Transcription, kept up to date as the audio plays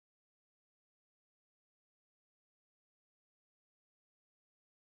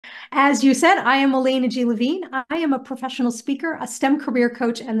As you said, I am Alaina G. Levine. I am a professional speaker, a STEM career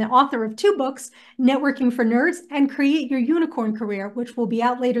coach, and the author of two books, Networking for Nerds and Create Your Unicorn Career, which will be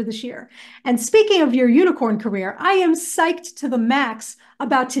out later this year. And speaking of your unicorn career, I am psyched to the max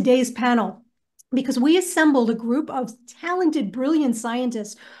about today's panel because we assembled a group of talented, brilliant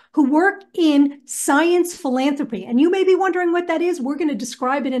scientists who work in science philanthropy. And you may be wondering what that is. We're going to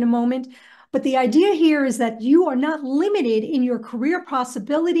describe it in a moment. But the idea here is that you are not limited in your career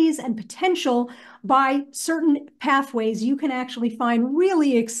possibilities and potential by certain pathways. You can actually find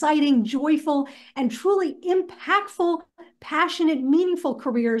really exciting, joyful, and truly impactful, passionate, meaningful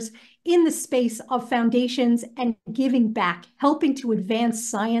careers in the space of foundations and giving back, helping to advance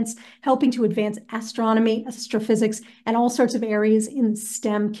science, helping to advance astronomy, astrophysics, and all sorts of areas in the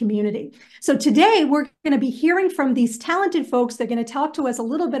STEM community. So today we're going to be hearing from these talented folks. They're going to talk to us a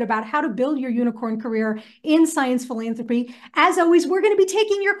little bit about how to build your unicorn career in science philanthropy. As always, we're going to be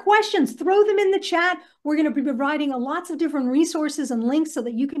taking your questions. Throw them in the chat. We're going to be providing lots of different resources and links so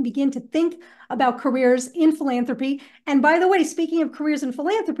that you can begin to think about careers in philanthropy. And by the way, speaking of careers in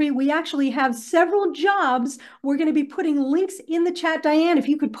philanthropy, we actually have several jobs. We're going to be putting links in the chat. Diane, if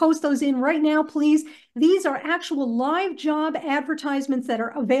you could post those in right now, please. These are actual live job advertisements that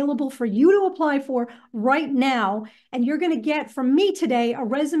are available for you to apply for right now. And you're going to get from me today a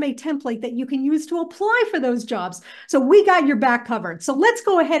resume template that you can use to apply for those jobs. So we got your back covered. So let's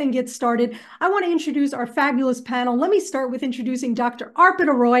go ahead and get started. I want to introduce our fabulous panel. Let me start with introducing Dr.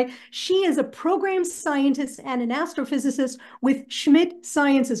 Arpita Roy. She is a program scientist and an astrophysicist with Schmidt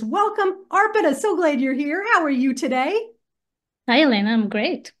Sciences. Welcome, Arpita. So glad you're here. How are you today? Hi, Alaina. I'm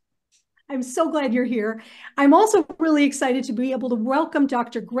great. I'm so glad you're here. I'm also really excited to be able to welcome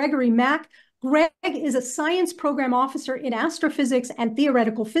Dr. Gregory Mack. Greg is a science program officer in astrophysics and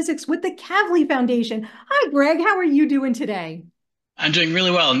theoretical physics with the Kavli Foundation. Hi, Greg. How are you doing today? I'm doing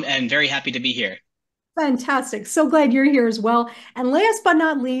really well and very happy to be here. Fantastic. So glad you're here as well. And last but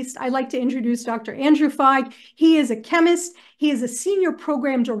not least, I'd like to introduce Dr. Andrew Feig. He is a chemist. He is a senior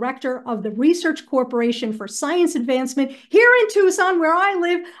program director of the Research Corporation for Science Advancement here in Tucson, where I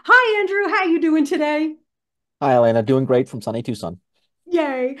live. Hi, Andrew. How you doing today? Hi, Alaina. Doing great from sunny Tucson.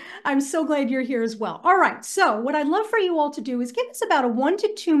 Yay. I'm so glad you're here as well. All right. So what I'd love for you all to do is give us about a 1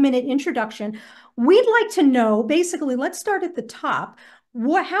 to 2 minute introduction. We'd like to know, basically, let's start at the top.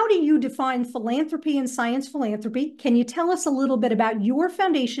 How do you define philanthropy and science philanthropy? Can you tell us a little bit about your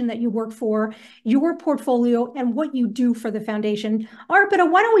foundation that you work for, your portfolio, and what you do for the foundation? Arpita,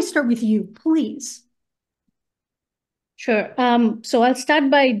 why don't we start with you, please? Sure. So I'll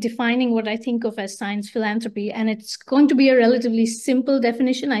start by defining what I think of as science philanthropy, and it's going to be a relatively simple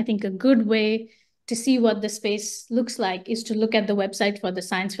definition. I think a good way to see what the space looks like is to look at the website for the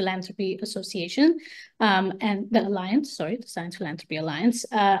Science Philanthropy Association and the Alliance, the Science Philanthropy Alliance.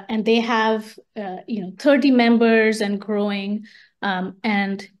 And they have, 30 members and growing.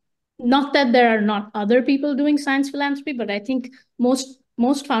 And not that there are not other people doing science philanthropy, but I think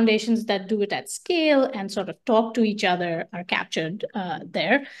most foundations that do it at scale and sort of talk to each other are captured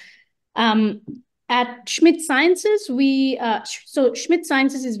there. At Schmidt Sciences, so Schmidt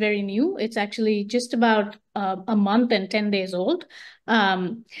Sciences is very new. It's actually just about a month and 10 days old.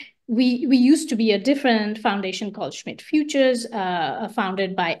 We used to be a different foundation called Schmidt Futures,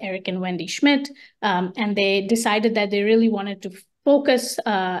 founded by Eric and Wendy Schmidt, and they decided that they really wanted to focus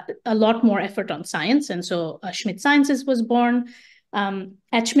a lot more effort on science, and so Schmidt Sciences was born.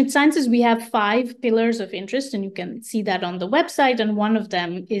 At Schmidt Sciences, we have 5 pillars of interest, and you can see that on the website. And one of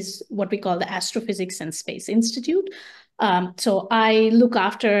them is what we call the Astrophysics and Space Institute. So I look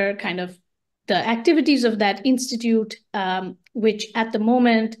after kind of the activities of that institute, which at the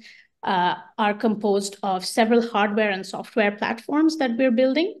moment are composed of several hardware and software platforms that we're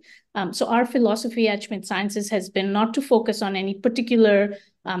building. So our philosophy at Schmidt Sciences has been not to focus on any particular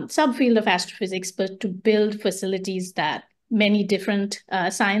subfield of astrophysics, but to build facilities that many different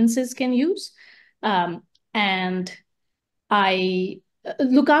sciences can use. And I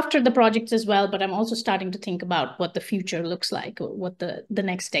look after the projects as well, but I'm also starting to think about what the future looks like, or what the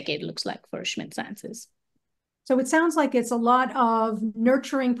next decade looks like for Schmidt Sciences. So it sounds like it's a lot of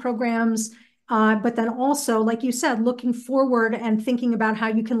nurturing programs, but then also, like you said, looking forward and thinking about how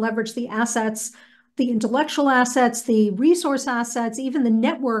you can leverage the assets, the intellectual assets, the resource assets, even the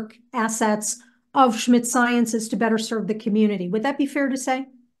network assets of Schmidt Sciences to better serve the community. Would that be fair to say?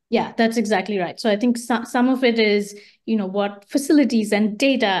 Yeah, that's exactly right. So I think some of it is, what facilities and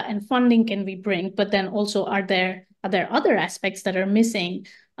data and funding can we bring, but then also are there other aspects that are missing,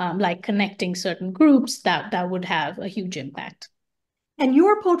 like connecting certain groups that would have a huge impact. And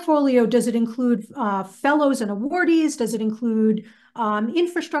your portfolio, does it include fellows and awardees? Does it include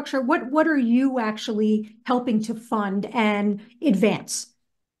infrastructure? What are you actually helping to fund and advance?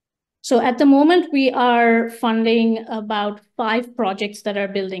 So at the moment, we are funding about 5 projects that are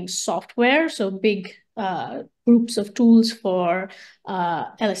building software, so big groups of tools for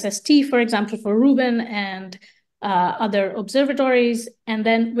LSST, for example, for Rubin and other observatories. And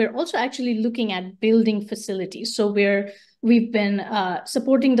then we're also actually looking at building facilities. So we've been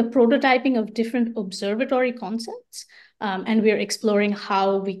supporting the prototyping of different observatory concepts. And we're exploring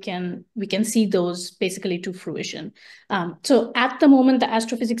how we can see those basically to fruition. So at the moment, the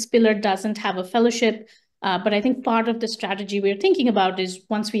astrophysics pillar doesn't have a fellowship, but I think part of the strategy we're thinking about is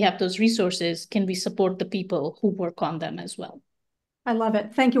once we have those resources, can we support the people who work on them as well? I love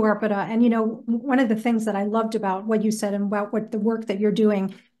it. Thank you, Arpita. And one of the things that I loved about what you said and about what the work that you're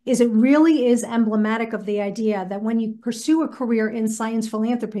doing is it really is emblematic of the idea that when you pursue a career in science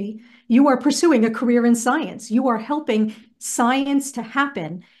philanthropy, you are pursuing a career in science. You are helping science to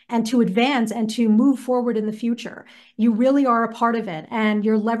happen and to advance and to move forward in the future. You really are a part of it, and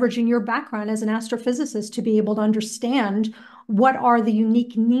you're leveraging your background as an astrophysicist to be able to understand what are the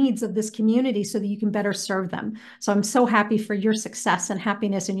unique needs of this community so that you can better serve them. So I'm so happy for your success and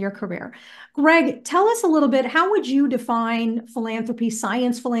happiness in your career. Greg, tell us a little bit, how would you define philanthropy,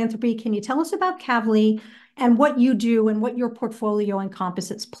 science philanthropy? Can you tell us about Kavli and what you do and what your portfolio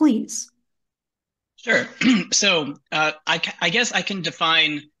encompasses, please? Sure. So I guess I can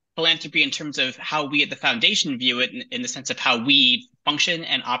define philanthropy in terms of how we at the foundation view it in the sense of how we function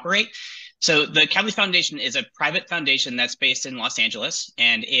and operate. So the Kavli Foundation is a private foundation that's based in Los Angeles,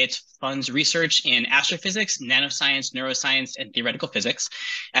 and it funds research in astrophysics, nanoscience, neuroscience, and theoretical physics.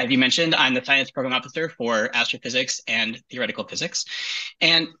 As you mentioned, I'm the science program officer for astrophysics and theoretical physics.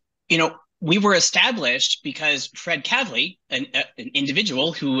 And, we were established because Fred Kavli, an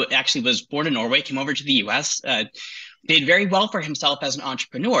individual who actually was born in Norway, came over to the US, did very well for himself as an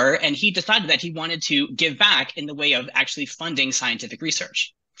entrepreneur, and he decided that he wanted to give back in the way of actually funding scientific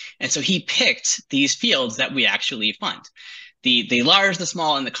research. And so he picked these fields that we actually fund. The large, the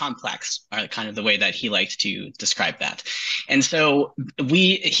small, and the complex are kind of the way that he liked to describe that. And so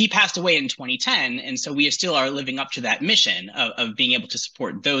he passed away in 2010, and so we still are living up to that mission of being able to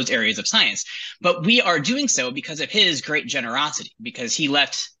support those areas of science. But we are doing so because of his great generosity, because he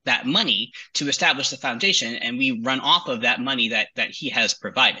left that money to establish the foundation, and we run off of that money that he has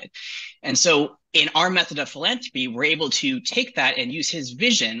provided. And so in our method of philanthropy, we're able to take that and use his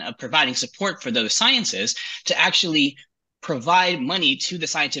vision of providing support for those sciences to actually provide money to the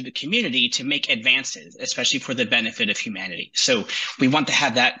scientific community to make advances, especially for the benefit of humanity. So we want to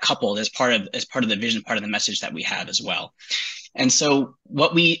have that coupled as part of the vision, part of the message that we have as well. And so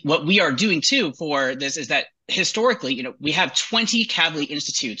what we are doing too for this is that historically, we have 20 Kavli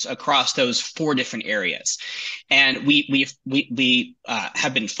institutes across those 4 different areas, and we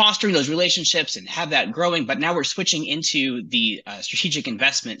have been fostering those relationships and have that growing. But now we're switching into the strategic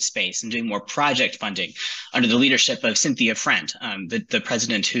investment space and doing more project funding under the leadership of Cynthia Friend, the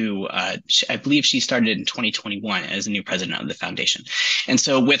president who I believe she started in 2021 as the new president of the foundation. And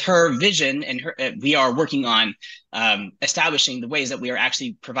so with her vision and we are working on establishing the ways that we are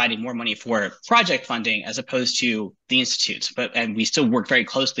actually providing more money for project funding as opposed to the institutes, and we still work very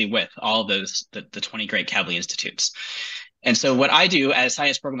closely with all of those, the 20 great Kavli institutes. And so what I do as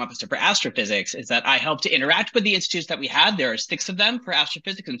science program officer for astrophysics is that I help to interact with the institutes that we have. There are 6 of them for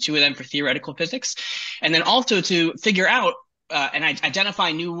astrophysics and 2 of them for theoretical physics. And then also to figure out and identify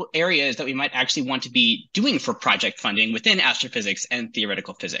new areas that we might actually want to be doing for project funding within astrophysics and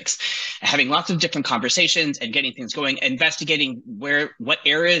theoretical physics. Having lots of different conversations and getting things going, investigating what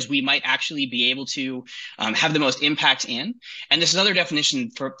areas we might actually be able to have the most impact in. And this is another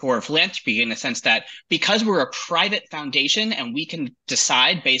definition for philanthropy in the sense that because we're a private foundation and we can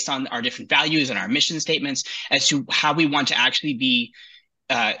decide based on our different values and our mission statements as to how we want to actually be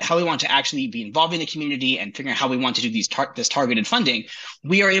involved in the community and figuring out how we want to do this targeted funding,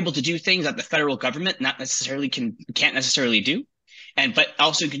 we are able to do things that the federal government can't necessarily do, but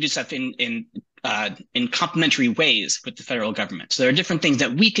also can do stuff in complementary ways with the federal government. So there are different things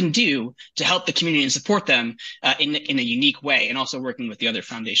that we can do to help the community and support them in a unique way, and also working with the other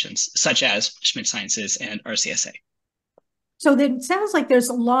foundations such as Schmidt Sciences and RCSA. So it sounds like there's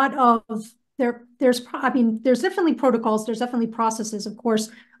a lot of there's definitely protocols, there's definitely processes, of course,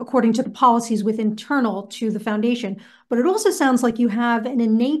 according to the policies internal to the foundation, but it also sounds like you have an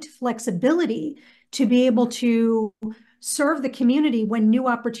innate flexibility to be able to serve the community when new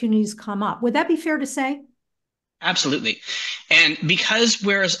opportunities come up. Would that be fair to say? Absolutely. And because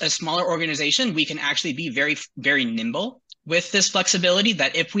we're a smaller organization, we can actually be very, very nimble with this flexibility,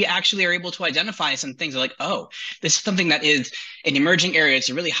 that if we actually are able to identify some things like, oh, this is something that is an emerging area, it's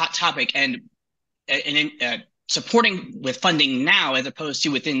a really hot topic, and supporting with funding now as opposed to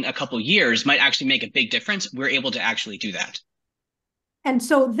within a couple of years might actually make a big difference, we're able to actually do that. And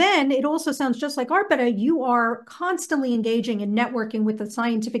so then it also sounds just like Arpita, you are constantly engaging and networking with the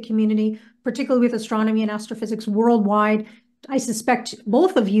scientific community, particularly with astronomy and astrophysics worldwide. I suspect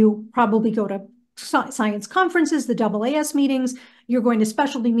both of you probably go to science conferences, the AAS meetings, you're going to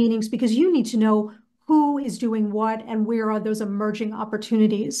specialty meetings because you need to know who is doing what and where are those emerging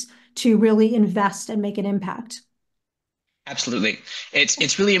opportunities to really invest and make an impact. Absolutely.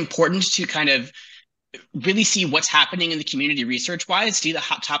 It's really important to kind of really see what's happening in the community research wise, see the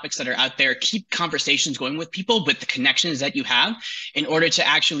hot topics that are out there, keep conversations going with people with the connections that you have in order to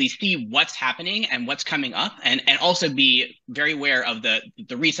actually see what's happening and what's coming up, and also be very aware of the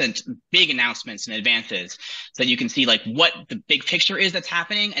recent big announcements and advances so that you can see like what the big picture is that's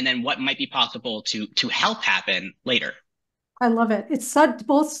happening and then what might be possible to help happen later. I love it. It's such,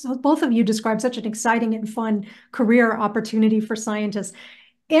 both of you describe such an exciting and fun career opportunity for scientists.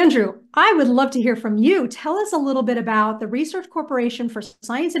 Andrew, I would love to hear from you. Tell us a little bit about the Research Corporation for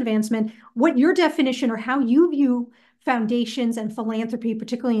Science Advancement, what your definition or how you view foundations and philanthropy,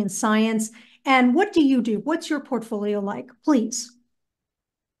 particularly in science, and what do you do? What's your portfolio like? Please.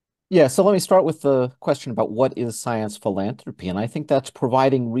 Yeah, so let me start with the question about what is science philanthropy. And I think that's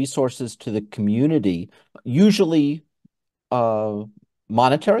providing resources to the community, usually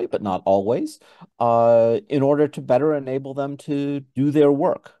monetary, but not always, in order to better enable them to do their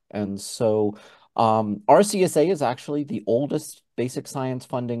work. And so RCSA is actually the oldest basic science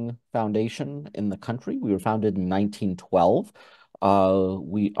funding foundation in the country. We were founded in 1912.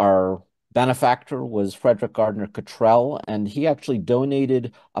 Our benefactor was Frederick Gardner Cottrell, and he actually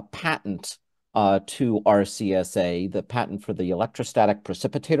donated a patent to RCSA, the patent for the electrostatic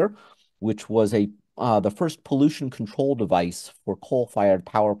precipitator, which was the first pollution control device for coal-fired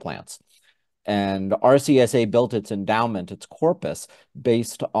power plants. And RCSA built its endowment, its corpus,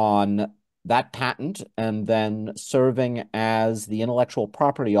 based on that patent, and then serving as the intellectual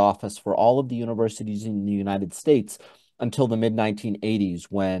property office for all of the universities in the United States until the mid-1980s,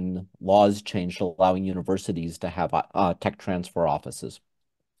 when laws changed, allowing universities to have tech transfer offices.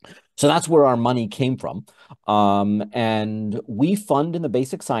 So that's where our money came from. And we fund in the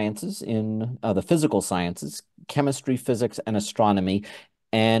basic sciences, in the physical sciences, chemistry, physics, and astronomy.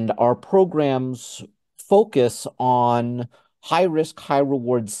 And our programs focus on high-risk,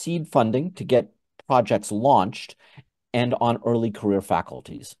 high-reward seed funding to get projects launched and on early career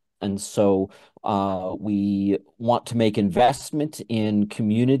faculties. And so we want to make investment in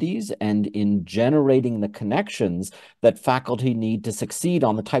communities and in generating the connections that faculty need to succeed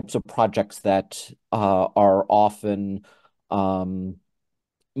on the types of projects that are often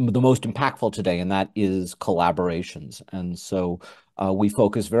the most impactful today, and that is collaborations. And so we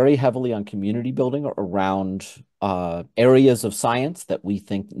focus very heavily on community building around areas of science that we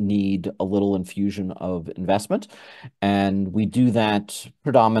think need a little infusion of investment. And we do that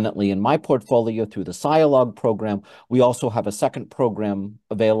predominantly in my portfolio through the Scialog program. We also have a second program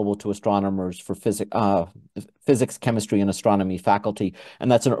available to astronomers for physics, chemistry, and astronomy faculty.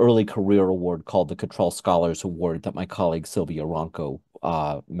 And that's an early career award called the Cottrell Scholars Award that my colleague Sylvia Ronco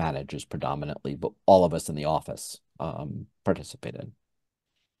manages predominantly, but all of us in the office participate in.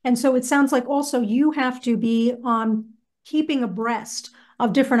 And so it sounds like also you have to be keeping abreast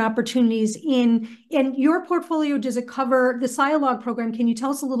of different opportunities in your portfolio. Does it cover the Scialog program? Can you tell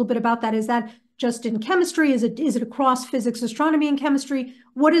us a little bit about that? Is that just in chemistry? Is it across physics, astronomy, and chemistry?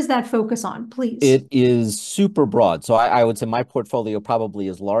 What does that focus on, please? It is super broad. So I would say my portfolio probably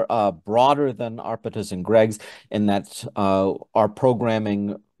is broader than Arpita's and Greg's, in that our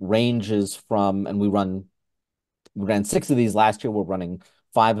programming ranges from, and we ran 6 of these last year. We're running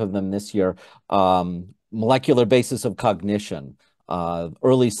 5 of them this year. Molecular basis of cognition,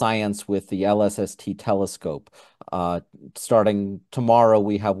 early science with the LSST telescope. Starting tomorrow,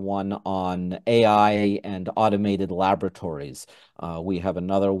 we have one on AI and automated laboratories. We have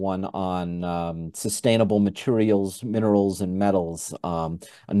another one on sustainable materials, minerals, and metals. A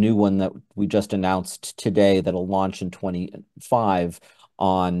new one that we just announced today that'll launch in 2025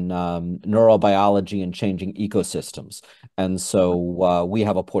 on neurobiology and changing ecosystems. And so we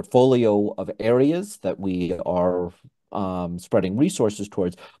have a portfolio of areas that we are spreading resources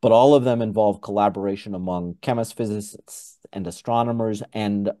towards, but all of them involve collaboration among chemists, physicists, and astronomers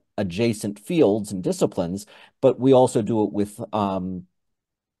and adjacent fields and disciplines. But we also do it with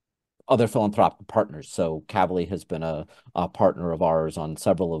other philanthropic partners. So Kavli has been a partner of ours on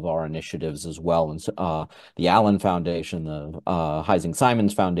several of our initiatives as well. And the Allen Foundation, the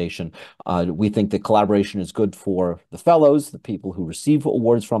Heising-Simons Foundation. We think that collaboration is good for the fellows, the people who receive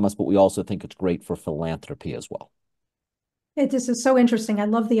awards from us, but we also think it's great for philanthropy as well. This is so interesting. I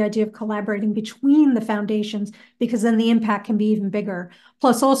love the idea of collaborating between the foundations, because then the impact can be even bigger.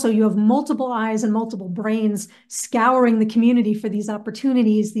 Plus, also, you have multiple eyes and multiple brains scouring the community for these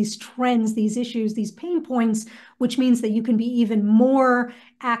opportunities, these trends, these issues, these pain points, which means that you can be even more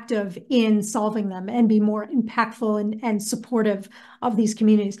active in solving them and be more impactful and supportive of these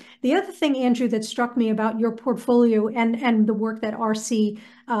communities. The other thing, Andrew, that struck me about your portfolio and the work that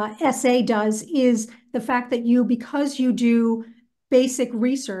RCSA does is the fact that because you do basic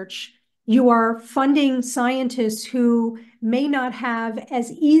research, you are funding scientists who may not have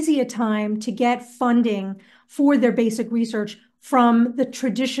as easy a time to get funding for their basic research from the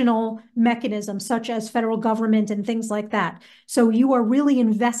traditional mechanisms, such as federal government and things like that. So you are really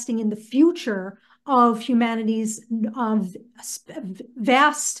investing in the future of humanity's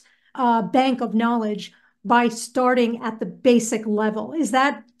vast bank of knowledge by starting at the basic level. Is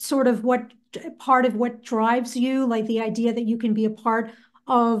that sort of part of what drives you, like the idea that you can be a part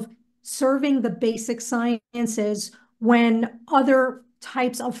of serving the basic sciences when other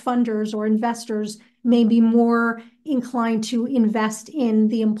types of funders or investors may be more inclined to invest in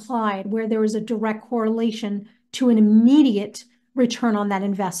the implied, where there is a direct correlation to an immediate return on that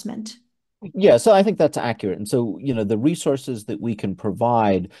investment? Yeah, so I think that's accurate. And so, the resources that we can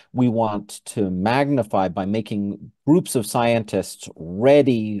provide, we want to magnify by making groups of scientists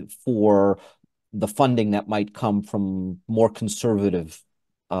ready for the funding that might come from more conservative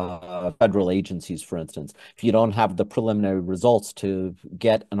federal agencies, for instance. If you don't have the preliminary results to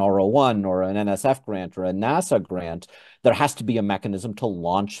get an R01 or an NSF grant or a NASA grant, there has to be a mechanism to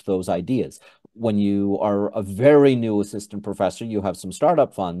launch those ideas. When you are a very new assistant professor, you have some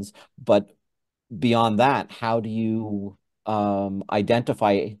startup funds, but beyond that, how do you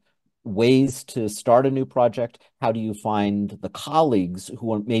identify ways to start a new project? How do you find the colleagues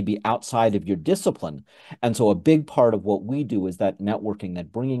who are maybe outside of your discipline? And so a big part of what we do is that networking,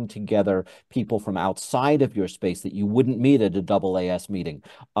 that bringing together people from outside of your space that you wouldn't meet at a AAS meeting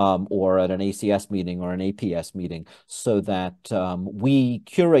or at an ACS meeting or an APS meeting, so that we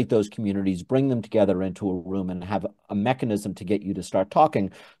curate those communities, bring them together into a room and have a mechanism to get you to start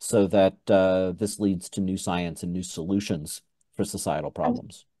talking, so that this leads to new science and new solutions for societal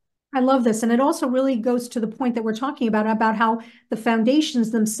problems. I love this. And it also really goes to the point that we're talking about how the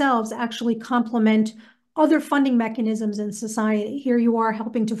foundations themselves actually complement other funding mechanisms in society. Here you are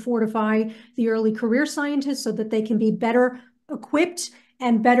helping to fortify the early career scientists so that they can be better equipped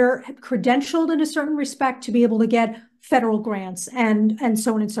and better credentialed in a certain respect to be able to get federal grants and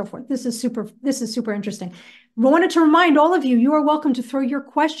so on and so forth. This is super interesting. I wanted to remind all of you, you are welcome to throw your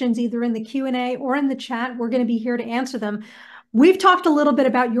questions either in the Q&A or in the chat. We're going to be here to answer them. We've talked a little bit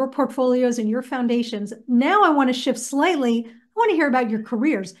about your portfolios and your foundations. Now I want to shift slightly. I want to hear about your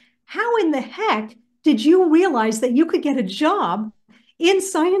careers. How in the heck did you realize that you could get a job in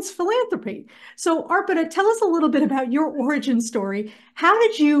science philanthropy? So Arpita, tell us a little bit about your origin story. How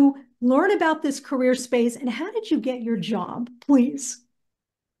did you learn about this career space and how did you get your job, please?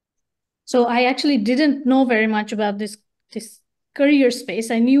 So I actually didn't know very much about this career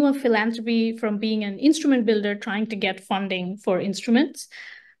space. I knew of philanthropy from being an instrument builder trying to get funding for instruments.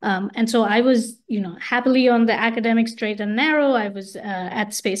 And so I was, happily on the academic straight and narrow. I was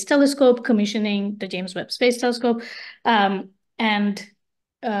at Space Telescope commissioning the James Webb Space Telescope. And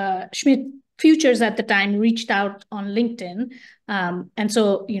Schmidt Futures at the time reached out on LinkedIn. And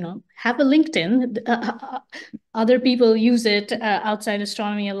so, have a LinkedIn. Other people use it outside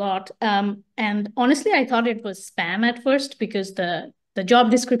astronomy a lot. And honestly, I thought it was spam at first because the job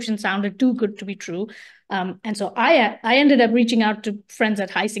description sounded too good to be true. And so I ended up reaching out to friends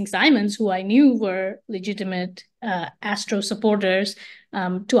at Heising-Simons who I knew were legitimate astro supporters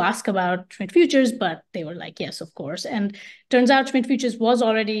to ask about Schmidt Futures, but they were like, yes, of course. And turns out Schmidt Futures was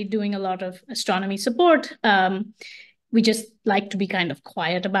already doing a lot of astronomy support. We just like to be kind of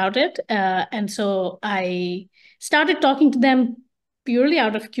quiet about it. And so I started talking to them purely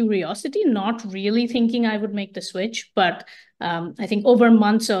out of curiosity, not really thinking I would make the switch. But I think over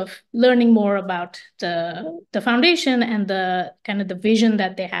months of learning more about the foundation and the kind of the vision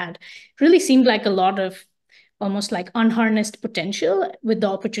that they had, it really seemed like a lot of almost like unharnessed potential with the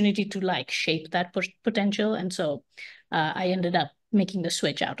opportunity to like shape that potential. And so I ended up making the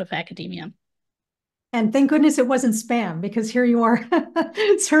switch out of academia. And thank goodness it wasn't spam, because here you are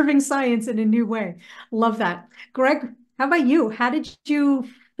serving science in a new way. Love that. Greg, how about you? How did you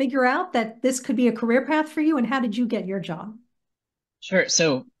figure out that this could be a career path for you, and how did you get your job? Sure.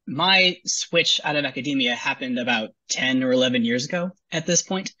 So my switch out of academia happened about 10 or 11 years ago at this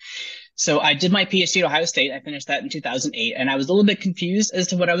point. So I did my PhD at Ohio State. I finished that in 2008, and I was a little bit confused as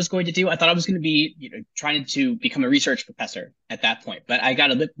to what I was going to do. I thought I was going to be, trying to become a research professor at that point, but I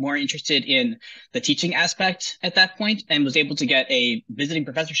got a bit more interested in the teaching aspect at that point and was able to get a visiting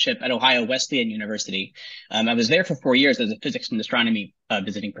professorship at Ohio Wesleyan University. I was there for 4 years as a physics and astronomy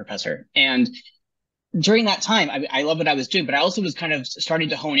visiting professor. And during that time, I love what I was doing, but I also was kind of starting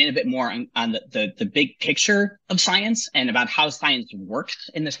to hone in a bit more on the big picture of science and about how science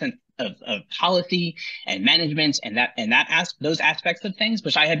works in the sense of policy and management and those aspects of things,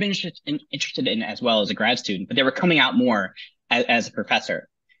 which I had been interested in as well as a grad student, but they were coming out more as a professor.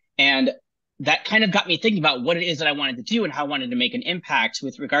 And that kind of got me thinking about what it is that I wanted to do and how I wanted to make an impact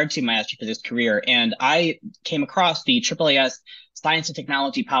with regard to my astrophysics career. And I came across the AAAS Science and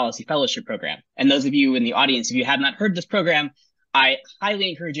Technology Policy Fellowship Program. And those of you in the audience, if you have not heard this program, I highly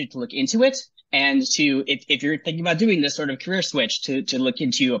encourage you to look into it and to, if you're thinking about doing this sort of career switch, to look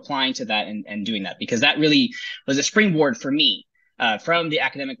into applying to that and doing that, because that really was a springboard for me from the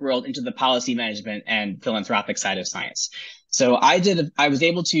academic world into the policy management and philanthropic side of science. So I was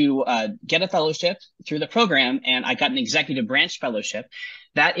able to get a fellowship through the program, and I got an executive branch fellowship.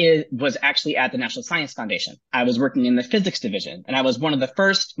 That was actually at the National Science Foundation. I was working in the physics division, and I was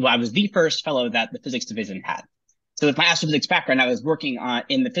I was the first fellow that the physics division had. So with my astrophysics background, I was working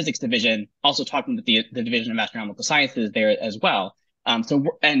in the physics division, also talking with the Division of Astronomical Sciences there as well.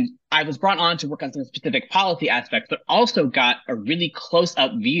 And I was brought on to work on some specific policy aspects, but also got a really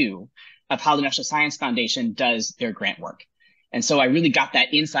close-up view of how the National Science Foundation does their grant work. And so I really got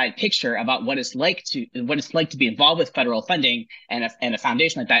that inside picture about what it's like to be involved with federal funding and a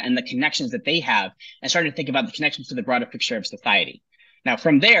foundation like that, and the connections that they have, and started to think about the connections to the broader picture of society. Now,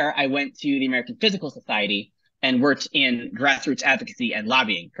 from there, I went to the American Physical Society and worked in grassroots advocacy and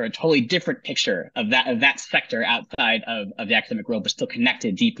lobbying for a totally different picture of that sector outside of the academic world, but still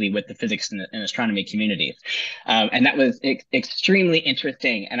connected deeply with the physics and astronomy communities. And that was extremely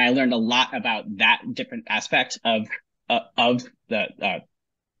interesting. And I learned a lot about that different aspect of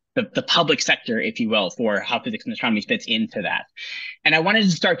the public sector, if you will, for how physics and astronomy fits into that. And I wanted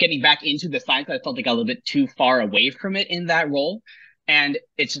to start getting back into the science, but I felt like I got a little bit too far away from it in that role. And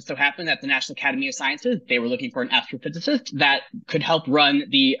it just so happened that the National Academy of Sciences, they were looking for an astrophysicist that could help run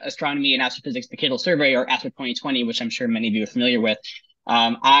the Astronomy and Astrophysics Decadal Survey, or ASTRO 2020, which I'm sure many of you are familiar with.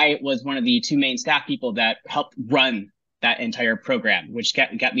 I was one of the 2 main staff people that helped run that entire program, which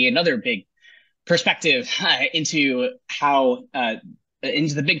got me another big perspective into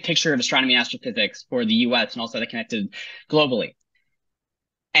the big picture of astronomy and astrophysics for the US and also that connected globally.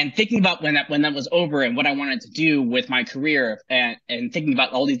 And thinking about when that was over and what I wanted to do with my career, and thinking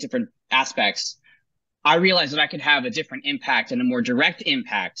about all these different aspects, I realized that I could have a different impact and a more direct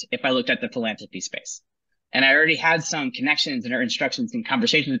impact if I looked at the philanthropy space. And I already had some connections and instructions and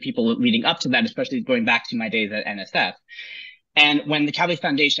conversations with people leading up to that, especially going back to my days at NSF. And when the Kavli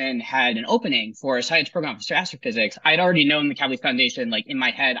Foundation had an opening for a science program officer astrophysics, I'd already known the Kavli Foundation, like in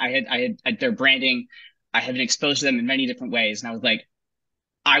my head. I had their branding. I had been exposed to them in many different ways. And I was like,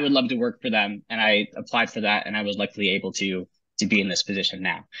 I would love to work for them. And I applied for that, and I was luckily able to be in this position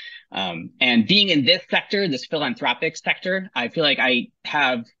now. And being in this sector, this philanthropic sector, I feel like I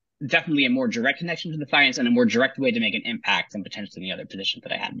have definitely a more direct connection to the science and a more direct way to make an impact than potentially any other positions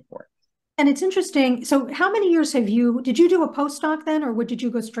that I had before. And it's interesting. So how many years did you do a postdoc then, or did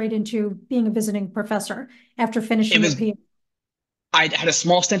you go straight into being a visiting professor after finishing your PhD? I had a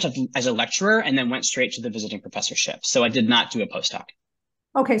small stint as a lecturer and then went straight to the visiting professorship. So I did not do a postdoc.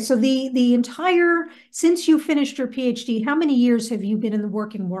 Okay, so the entire, since you finished your PhD, how many years have you been in the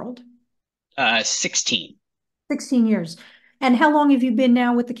working world? 16. 16 years. And how long have you been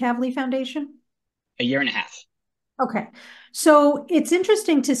now with the Kavli Foundation? A year and a half. Okay. So it's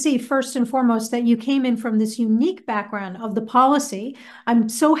interesting to see, first and foremost, that you came in from this unique background of the policy. I'm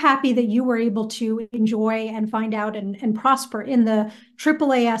so happy that you were able to enjoy and find out and prosper in the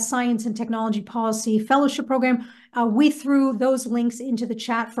AAAS Science and Technology Policy Fellowship Program. We threw those links into the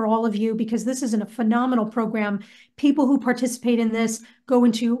chat for all of you because this is a phenomenal program. People who participate in this go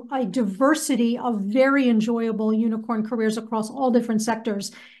into a diversity of very enjoyable unicorn careers across all different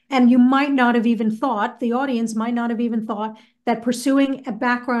sectors. And you might not have even thought, the audience might not have even thought, that pursuing a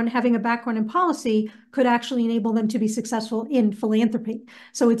background, having a background in policy could actually enable them to be successful in philanthropy.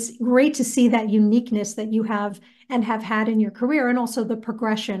 So it's great to see that uniqueness that you have and have had in your career, and also the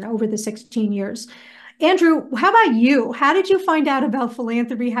progression over the 16 years. Andrew, how about you? How did you find out about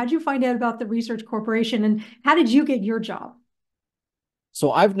philanthropy? How did you find out about the Research Corporation? And how did you get your job?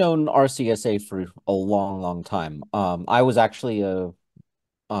 So I've known RCSA for a long, long time. I was actually for a long, long time.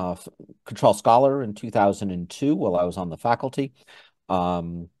 I was actually a control scholar in 2002 while I was on the faculty.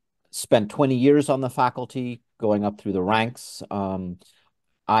 Um, Spent 20 years on the faculty, going up through the ranks.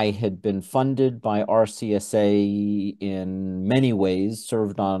 I had been funded by RCSA in many ways,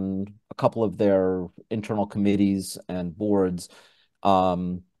 served on a couple of their internal committees and boards.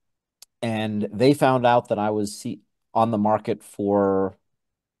 Um, and they found out that I was on the market for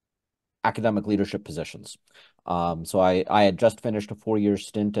academic leadership positions. So I had just finished a 4-year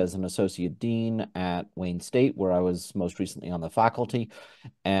stint as an associate dean at Wayne State, where I was most recently on the faculty,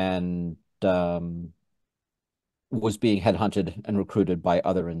 and was being headhunted and recruited by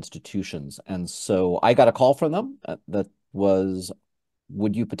other institutions. And so I got a call from them that was,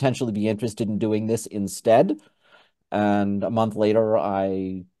 would you potentially be interested in doing this instead? And a month later,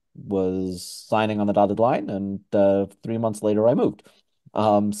 I was signing on the dotted line, and 3 months later, I moved.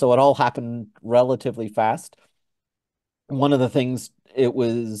 So it all happened relatively fast. One of the things it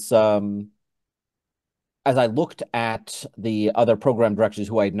was, as I looked at the other program directors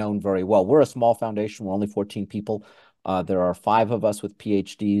who I'd known very well, we're a small foundation. We're only 14 people. There are 5 of us with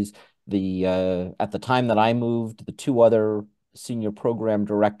PhDs. At the time that I moved, the 2 other senior program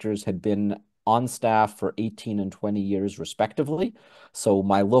directors had been on staff for 18 and 20 years, respectively. So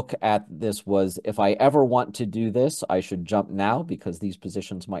my look at this was, if I ever want to do this, I should jump now, because these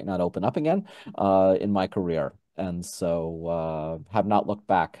positions might not open up again in my career. And so have not looked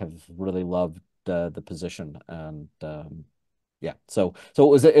back, have really loved the position. And yeah, so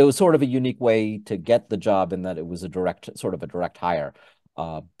it was sort of a unique way to get the job, in that it was a direct hire.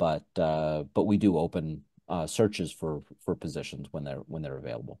 But we do open searches for positions when they're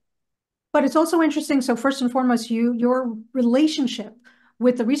available. But it's also interesting. So first and foremost, your relationship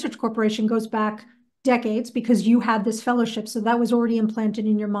with the Research Corporation goes back decades, because you had this fellowship. So that was already implanted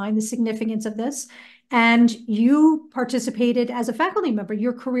in your mind, the significance of this. And you participated as a faculty member.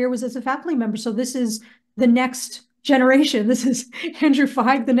 Your career was as a faculty member. So this is the next generation. This is Andrew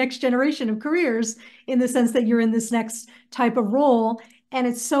Feig, the next generation of careers, in the sense that you're in this next type of role. And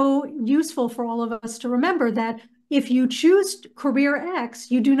it's so useful for all of us to remember that if you choose career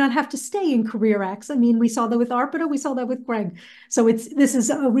X, you do not have to stay in career X. I mean, we saw that with Arpita, we saw that with Greg. So this is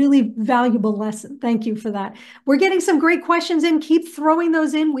a really valuable lesson. Thank you for that. We're getting some great questions in. Keep throwing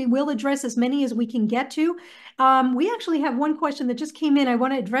those in. We will address as many as we can get to. We actually have one question that just came in. I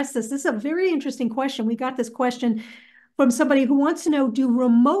want to address this. This is a very interesting question. We got this question from somebody who wants to know, do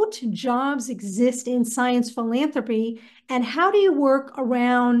remote jobs exist in science philanthropy? And how do you work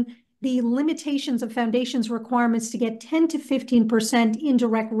around the limitations of foundations requirements to get 10 to 15%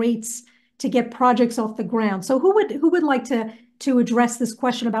 indirect rates to get projects off the ground? So who would like to address this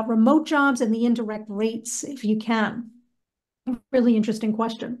question about remote jobs and the indirect rates, if you can? Really interesting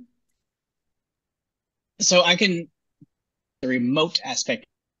question. So I can, the remote aspect,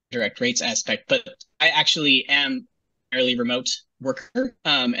 direct rates aspect, but I actually am a fairly remote worker.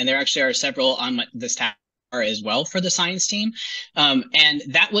 And there actually are several on the staff as well for the science team. And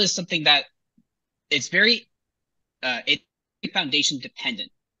that was something that it's very foundation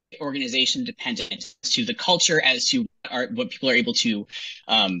dependent, organization dependent, to the culture, as to what people are able to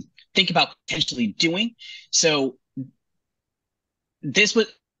think about potentially doing. So this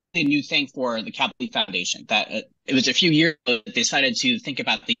was a new thing for the Kavli Foundation, that it was a few years ago that they decided to think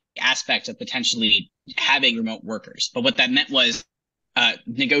about the aspect of potentially having remote workers. But what that meant was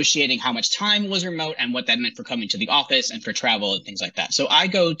negotiating how much time was remote and what that meant for coming to the office and for travel and things like that. So I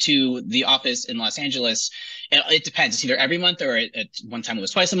go to the office in Los Angeles. It depends. It's either every month, or at one time it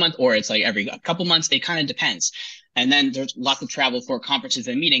was twice a month, or it's like every couple months. It kind of depends. And then there's lots of travel for conferences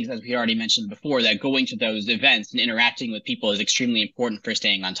and meetings, as we already mentioned before, that going to those events and interacting with people is extremely important for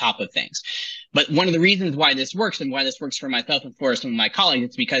staying on top of things. But one of the reasons why this works, and why this works for myself and for some of my colleagues,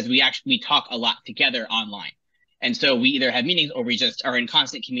 is because we talk a lot together online. And so we either have meetings, or we just are in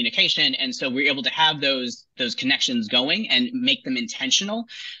constant communication. And so we're able to have those connections going and make them intentional.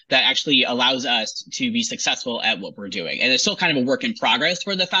 That actually allows us to be successful at what we're doing. And it's still kind of a work in progress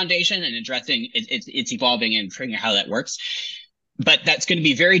for the foundation, and addressing it's evolving and figuring out how that works. But that's going to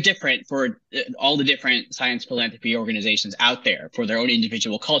be very different for all the different science philanthropy organizations out there, for their own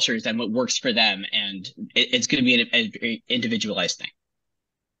individual cultures and what works for them. And it's going to be an individualized thing.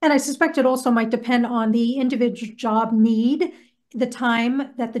 And I suspect it also might depend on the individual job need, the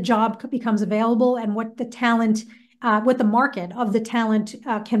time that the job becomes available, and what the talent, what the market of the talent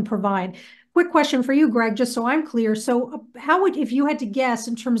can provide. Quick question for you, Greg, just so I'm clear. So how would, if you had to guess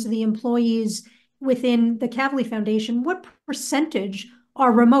in terms of the employees within the Kavli Foundation, what percentage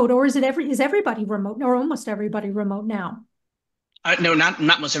are remote? Or is everybody remote, or almost everybody remote now? No, not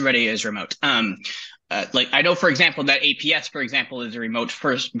most everybody is remote. Like I know, for example, that APS, for example, is a remote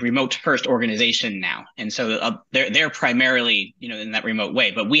first organization now, and so they're primarily in that remote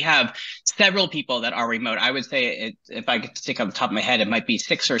way. But we have several people that are remote. I would say if I could think off the top of my head, it might be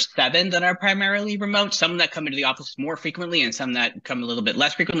 6 or 7 that are primarily remote. Some that come into the office more frequently, and some that come a little bit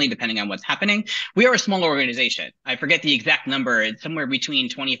less frequently, depending on what's happening. We are a small organization. I forget the exact number. It's somewhere between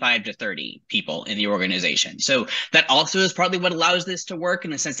 25 to 30 people in the organization. So that also is probably what allows this to work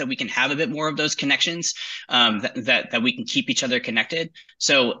in the sense that we can have a bit more of those connections, that we can keep each other connected.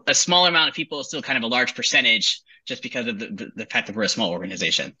 So a smaller amount of people is still kind of a large percentage just because of the fact that we're a small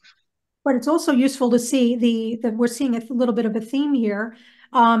organization. But it's also useful to see that we're seeing a little bit of a theme here.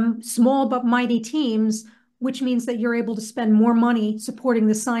 Small but mighty teams, which means that you're able to spend more money supporting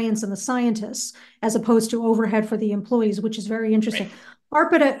the science and the scientists as opposed to overhead for the employees, which is very interesting.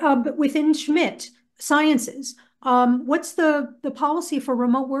 Right. Arpita, within Schmidt Sciences, what's the policy for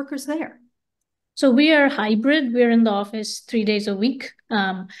remote workers there? So we are hybrid. We're in the office 3 days a week.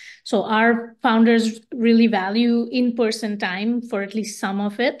 So our founders really value in-person time for at least some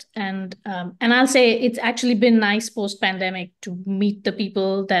of it. And I'll say it's actually been nice post-pandemic to meet the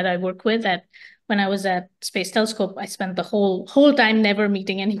people that I work with. When I was at Space Telescope, I spent the whole time never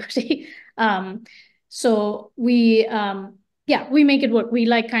meeting anybody. So we make it work. We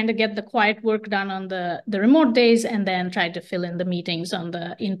kind of get the quiet work done on the remote days and then try to fill in the meetings on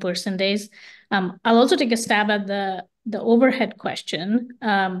the in-person days. I'll also take a stab at the overhead question.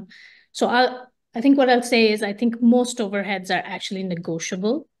 So I think what I'll say is I think most overheads are actually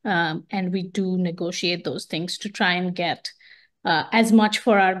negotiable, and we do negotiate those things to try and get as much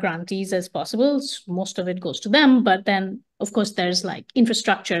for our grantees as possible. Most of it goes to them, but then of course there's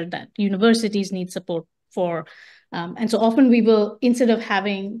infrastructure that universities need support for. And so often we will, instead of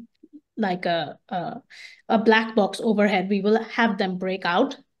having a black box overhead, we will have them break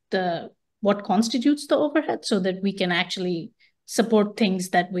out what constitutes the overhead so that we can actually support things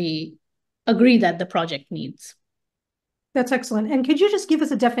that we agree that the project needs. That's excellent. And could you just give us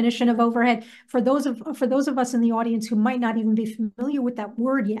a definition of overhead for those of us in the audience who might not even be familiar with that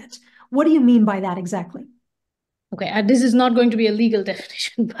word yet? What do you mean by that exactly? Okay, this is not going to be a legal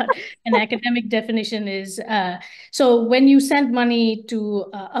definition, but an academic definition is, so when you send money to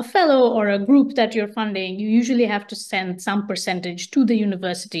a fellow or a group that you're funding, you usually have to send some percentage to the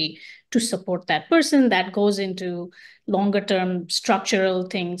university to support that person. That goes into longer term structural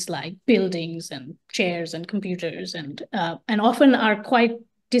things like buildings and chairs and computers, and often are quite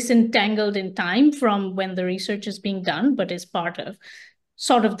disentangled in time from when the research is being done, but is part of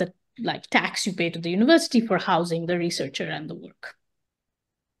sort of the tax you pay to the university for housing the researcher and the work.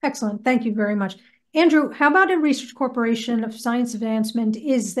 Excellent. Thank you very much. Andrew, how about in Research Corporation of Science Advancement?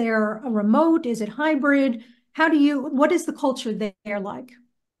 Is there a remote? Is it hybrid? What is the culture there like?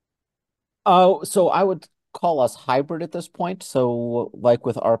 So I would call us hybrid at this point. So like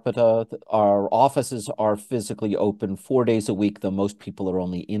with Arpita, our offices are physically open 4 days a week, though most people are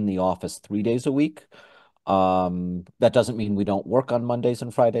only in the office 3 days a week. That doesn't mean we don't work on Mondays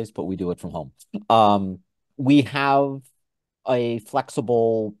and Fridays, but we do it from home. We have a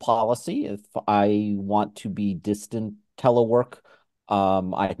flexible policy. If I want to be distant telework,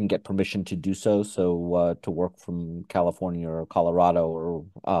 I can get permission to do so. So to work from California or Colorado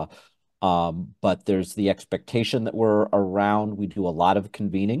but there's the expectation that we're around. We do a lot of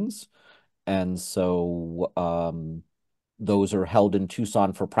convenings. And so those are held in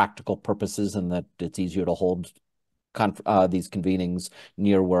Tucson for practical purposes, and that it's easier to hold these convenings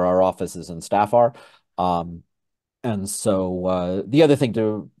near where our offices and staff are. And so the other thing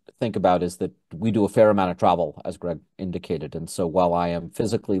to think about is that we do a fair amount of travel, as Greg indicated. And so while I am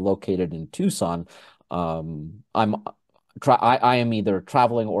physically located in Tucson, I am either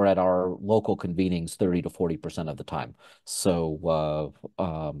traveling or at our local convenings 30 to 40% of the time. So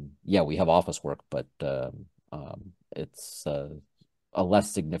yeah, we have office work, but it's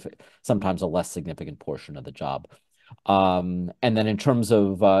sometimes a less significant portion of the job. And then in terms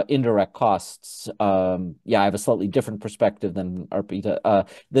of indirect costs, yeah, I have a slightly different perspective than Arpita.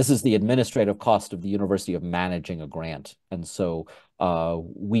 This is the administrative cost of the university of managing a grant. And so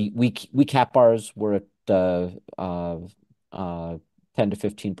we cap ours. We're at 10 to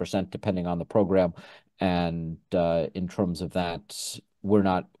 15%, depending on the program. And in terms of that, we're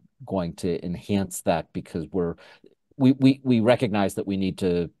not going to enhance that because we recognize that we need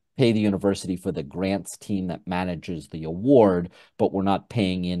to pay the university for the grants team that manages the award, but we're not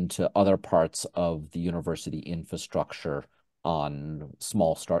paying into other parts of the university infrastructure on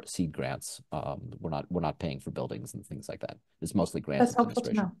small start seed grants. We're not paying for buildings and things like that. It's mostly grants. That's helpful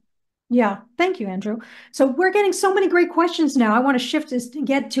to know. Yeah, thank you, Andrew. So we're getting so many great questions now. I want to shift this to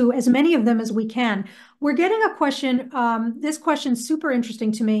get to as many of them as we can. We're getting a question. This question's super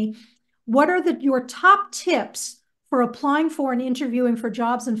interesting to me. What are your top tips for applying for and interviewing for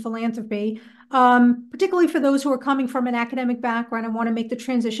jobs in philanthropy, particularly for those who are coming from an academic background and want to make the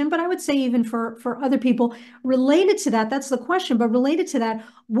transition, but I would say even for other people related to that, that's the question, but related to that,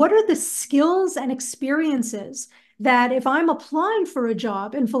 what are the skills and experiences that if I'm applying for a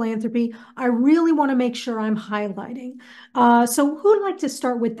job in philanthropy, I really want to make sure I'm highlighting? So who'd like to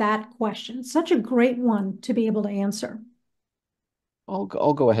start with that question? Such a great one to be able to answer. I'll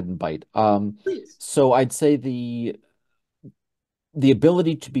go ahead and bite. Please. So I'd say the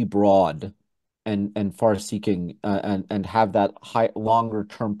ability to be broad and far-seeking and have that longer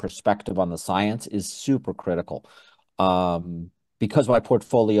term perspective on the science is super critical. Because my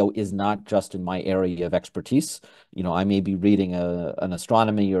portfolio is not just in my area of expertise, I may be reading an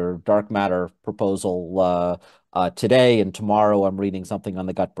astronomy or dark matter proposal today, and tomorrow I'm reading something on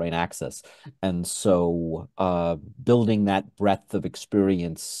the gut-brain axis. And so building that breadth of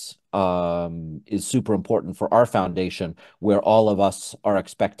experience is super important for our foundation, where all of us are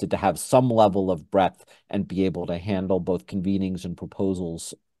expected to have some level of breadth and be able to handle both convenings and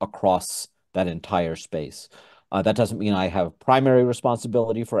proposals across that entire space. That doesn't mean I have primary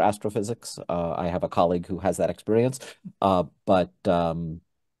responsibility for astrophysics. I have a colleague who has that experience, but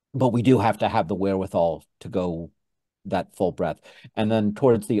we do have to have the wherewithal to go that full breadth. And then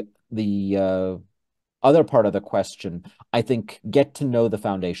towards the other part of the question, I think get to know the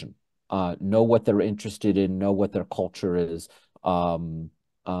foundation, know what they're interested in, know what their culture is,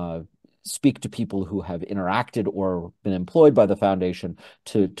 speak to people who have interacted or been employed by the foundation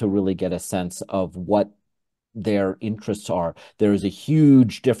to really get a sense of what their interests are. There is a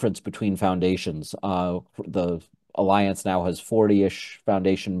huge difference between foundations. The Alliance now has 40-ish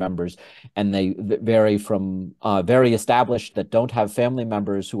foundation members, and they vary from very established that don't have family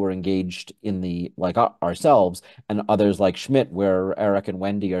members who are engaged in like ourselves, and others like Schmidt, where Eric and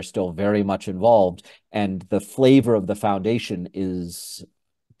Wendy are still very much involved. And the flavor of the foundation is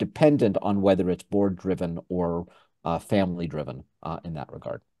dependent on whether it's board-driven or family-driven in that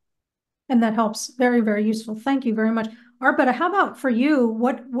regard. And that helps. Very, very useful. Thank you very much. Arpita, how about for you?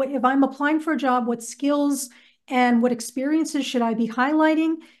 What if I'm applying for a job, what skills and what experiences should I be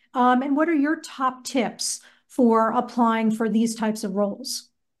highlighting? And what are your top tips for applying for these types of roles?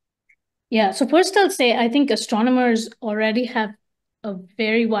 Yeah, so first I'll say I think astronomers already have a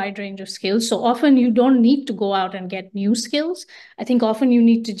very wide range of skills. So often you don't need to go out and get new skills. I think often you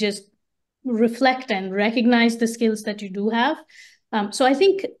need to just reflect and recognize the skills that you do have. So I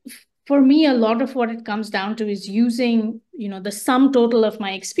think for me, a lot of what it comes down to is using, the sum total of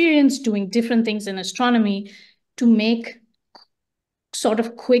my experience doing different things in astronomy to make sort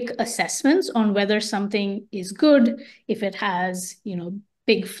of quick assessments on whether something is good, if it has,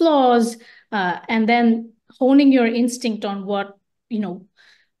 big flaws, and then honing your instinct on what,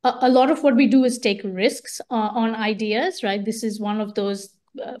 a lot of what we do is take risks on ideas, right? This is one of those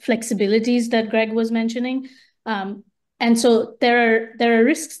flexibilities that Greg was mentioning. And so there are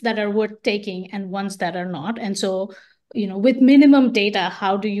risks that are worth taking and ones that are not. And so, with minimum data,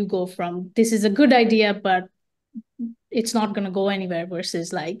 how do you go from this is a good idea, but it's not going to go anywhere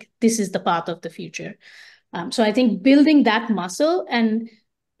versus like, this is the path of the future. So I think building that muscle, and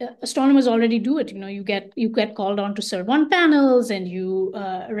astronomers already do it. You get called on to serve on panels, and you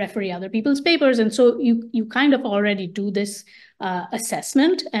referee other people's papers. And so you kind of already do this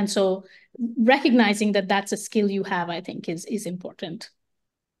assessment. And so recognizing that that's a skill you have, I think is important.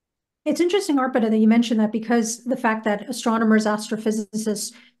 It's interesting, Arpita, that you mentioned that, because the fact that astronomers,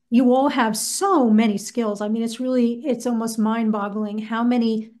 astrophysicists, you all have so many skills. I mean, it's almost mind-boggling how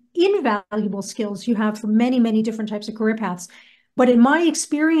many invaluable skills you have for many, many different types of career paths. But in my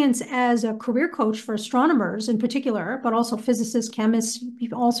experience as a career coach for astronomers in particular, but also physicists, chemists,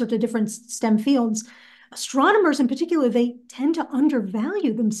 all sorts of different STEM fields, astronomers in particular, they tend to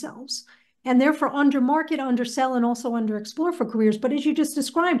undervalue themselves and therefore undermarket, undersell, and also underexplore for careers. But as you just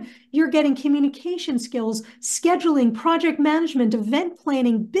described, you're getting communication skills, scheduling, project management, event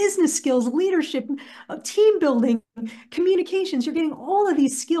planning, business skills, leadership, team building, communications. You're getting all of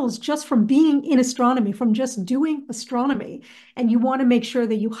these skills just from being in astronomy, from just doing astronomy. And you want to make sure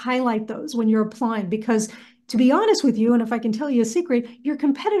that you highlight those when you're applying, because to be honest with you, and if I can tell you a secret, your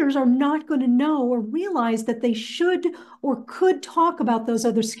competitors are not going to know or realize that they should or could talk about those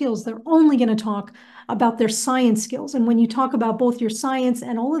other skills. They're only going to talk about their science skills. And when you talk about both your science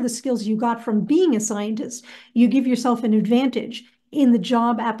and all of the skills you got from being a scientist, you give yourself an advantage. in the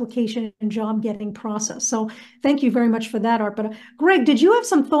job application and job getting process. So thank you very much for that, Arpita. Greg, did you have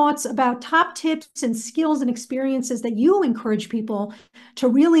some thoughts about top tips and skills and experiences that you encourage people to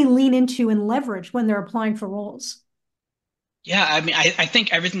really lean into and leverage when they're applying for roles? Yeah, I mean, I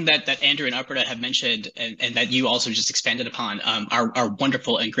think everything that Andrew and Arpita have mentioned and that you also just expanded upon are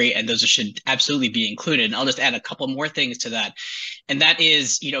wonderful and great, and those should absolutely be included. And I'll just add a couple more things to that. And that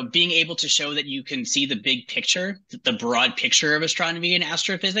is, being able to show that you can see the big picture, the broad picture of astronomy and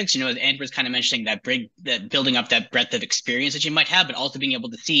astrophysics. As Andrew was kind of mentioning, that building up that breadth of experience that you might have, but also being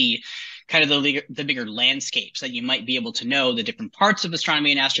able to see kind of the bigger landscapes that you might be able to know the different parts of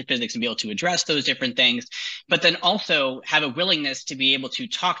astronomy and astrophysics and be able to address those different things, but then also have a willingness to be able to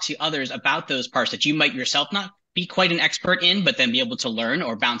talk to others about those parts that you might yourself not be quite an expert in, but then be able to learn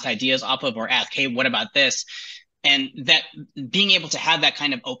or bounce ideas off of or ask, hey, what about this? And that being able to have that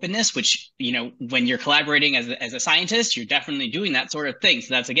kind of openness, which, when you're collaborating as a scientist, you're definitely doing that sort of thing.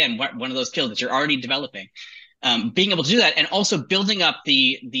 So that's, again, one of those skills that you're already developing. Being able to do that, and also building up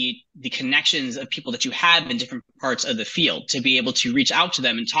the connections of people that you have in different parts of the field to be able to reach out to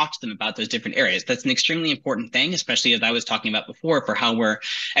them and talk to them about those different areas. That's an extremely important thing, especially as I was talking about before, for how we're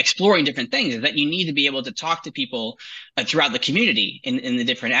exploring different things, is that you need to be able to talk to people throughout the community in the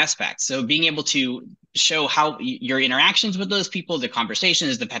different aspects. So being able to show how your interactions with those people, the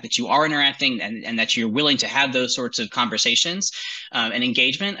conversations, the fact that you are interacting and that you're willing to have those sorts of conversations and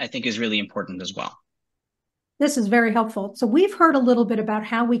engagement, I think is really important as well. This is very helpful. So we've heard a little bit about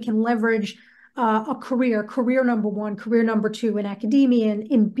how we can leverage a career number one, career number two in academia, and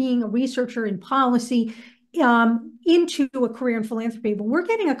in being a researcher in policy, into a career in philanthropy. But we're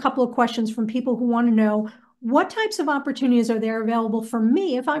getting a couple of questions from people who want to know, what types of opportunities are there available for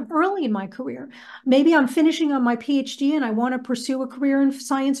me if I'm early in my career? Maybe I'm finishing on my PhD and I want to pursue a career in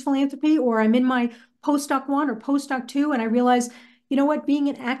science philanthropy, or I'm in my postdoc 1 or postdoc 2 and I realize, being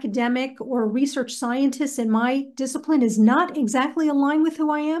an academic or a research scientist in my discipline is not exactly aligned with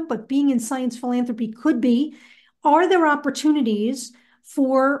who I am, but being in science philanthropy could be. Are there opportunities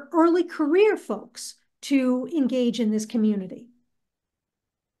for early career folks to engage in this community?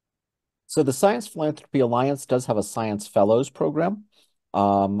 So the Science Philanthropy Alliance does have a Science Fellows program,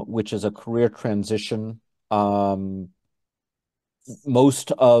 which is a career transition.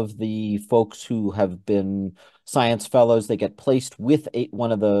 Most of the folks who have been science fellows, they get placed with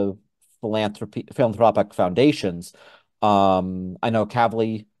one of the philanthropic foundations. I know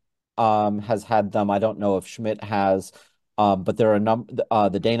Kavli has had them. I don't know if Schmidt has, but there are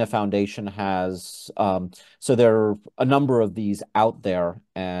the Dana Foundation has. So there are a number of these out there,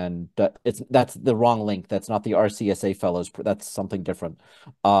 and that's the wrong link. That's not the RCSA Fellows. That's something different.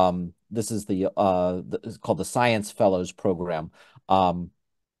 This is it's called the Science Fellows Program.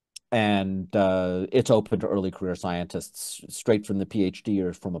 And it's open to early career scientists straight from the PhD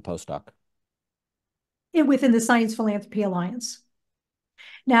or from a postdoc. Within the Science Philanthropy Alliance.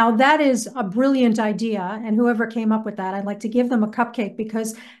 Now, that is a brilliant idea, and whoever came up with that, I'd like to give them a cupcake,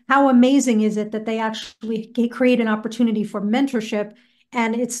 because how amazing is it that they actually create an opportunity for mentorship,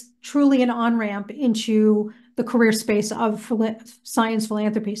 and it's truly an on-ramp into the career space of science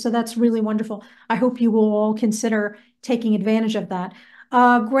philanthropy. So that's really wonderful. I hope you will all consider taking advantage of that.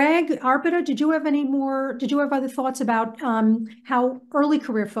 Greg, Arpita, did you have other thoughts about how early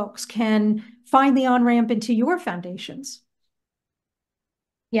career folks can find the on-ramp into your foundations?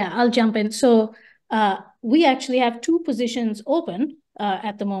 Yeah, I'll jump in. So we actually have 2 positions open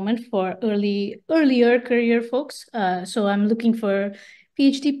at the moment for earlier career folks. So I'm looking for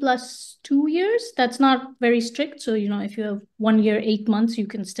PhD plus 2 years. That's not very strict. So, if you have 1 year, 8 months, you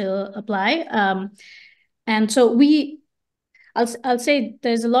can still apply. And so I'll say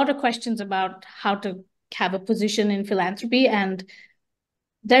there's a lot of questions about how to have a position in philanthropy, and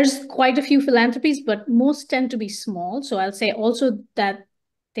there's quite a few philanthropies, but most tend to be small. So I'll say also that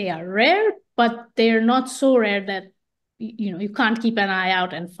they are rare, but they're not so rare that you can't keep an eye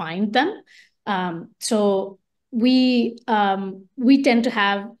out and find them. So we tend to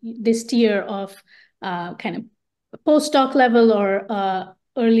have this tier of kind of postdoc level or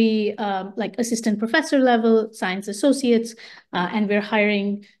early like assistant professor level science associates, and we're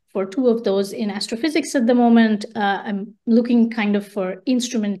hiring for 2 of those in astrophysics at the moment. I'm looking kind of for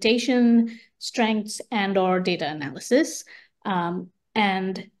instrumentation strengths and/or data analysis.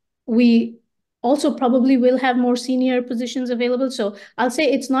 And we also probably will have more senior positions available. So I'll say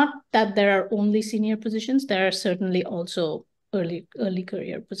it's not that there are only senior positions. There are certainly also early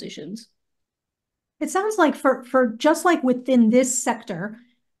career positions. It sounds like for just like within this sector,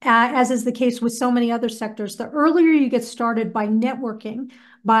 as is the case with so many other sectors, the earlier you get started by networking,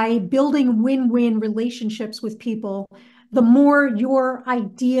 by building win-win relationships with people, the more your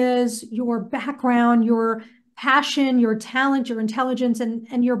ideas, your background, your passion, your talent, your intelligence,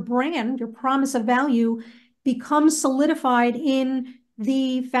 and your brand, your promise of value becomes solidified in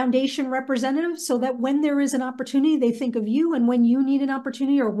the foundation representative, so that when there is an opportunity, they think of you, and when you need an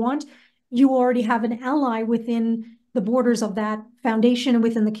opportunity or want, you already have an ally within the borders of that foundation and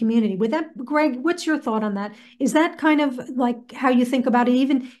within the community. With that, Greg, what's your thought on that? Is that kind of like how you think about it?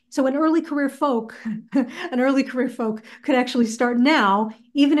 Even so, an early career folk could actually start now,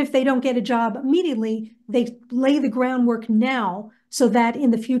 even if they don't get a job immediately, they lay the groundwork now so that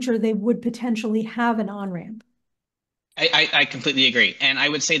in the future they would potentially have an on-ramp. I completely agree. And I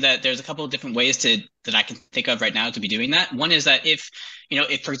would say that there's a couple of different ways that I can think of right now to be doing that. One is that if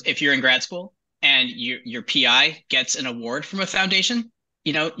you're in grad school and your PI gets an award from a foundation,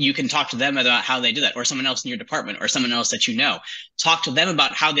 you can talk to them about how they did that, or someone else in your department, or someone else that you know. Talk to them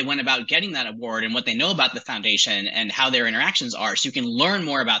about how they went about getting that award and what they know about the foundation and how their interactions are, so you can learn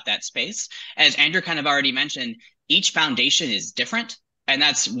more about that space. As Andrew kind of already mentioned, each foundation is different. And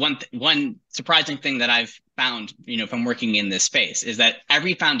that's one surprising thing that I've found, from working in this space, is that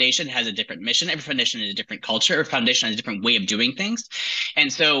every foundation has a different mission. Every foundation has a different culture. Every foundation has a different way of doing things.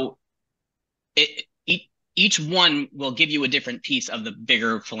 And so each one will give you a different piece of the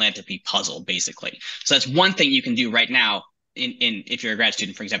bigger philanthropy puzzle, basically. So that's one thing you can do right now if you're a grad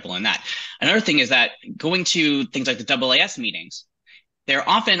student, for example, in that. Another thing is that going to things like the AAS meetings, there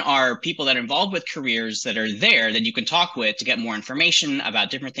often are people that are involved with careers that are there that you can talk with to get more information about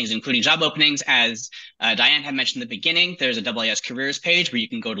different things, including job openings. As Diane had mentioned in the beginning, there's a AAS careers page where you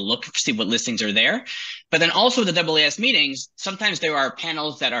can go to look, see what listings are there. But then also the AAS meetings, sometimes there are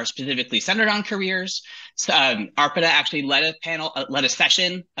panels that are specifically centered on careers. Arpita actually led a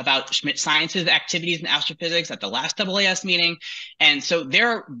session about Schmidt Science's activities in astrophysics at the last AAS meeting. And so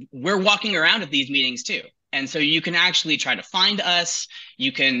we're walking around at these meetings too. And so you can actually try to find us,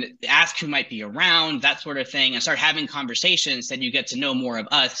 you can ask who might be around, that sort of thing, and start having conversations that you get to know more of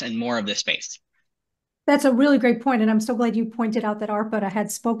us and more of the space. That's a really great point, and I'm so glad you pointed out that Arpita had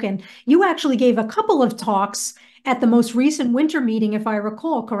spoken. You actually gave a couple of talks at the most recent winter meeting, if I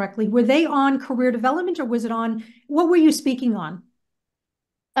recall correctly. Were they on career development, or was it on, what were you speaking on?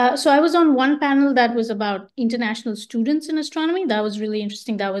 So I was on one panel that was about international students in astronomy. That was really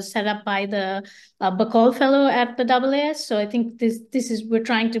interesting. That was set up by the Bacall Fellow at the AAS. So I think we're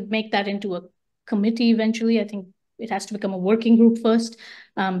trying to make that into a committee eventually. I think it has to become a working group first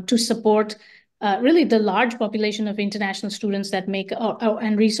to support really the large population of international students that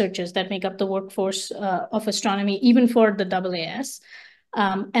and researchers that make up the workforce of astronomy, even for the AAS.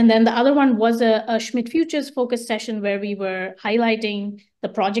 And then the other one was a Schmidt Futures focus session where we were highlighting the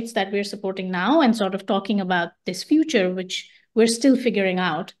projects that we're supporting now and sort of talking about this future, which we're still figuring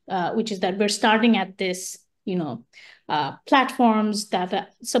out, which is that we're starting at this, platforms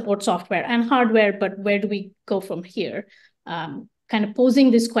that support software and hardware, but where do we go from here? Kind of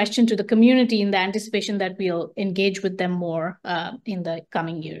posing this question to the community in the anticipation that we'll engage with them more in the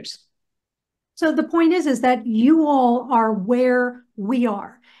coming years. So the point is that you all are where we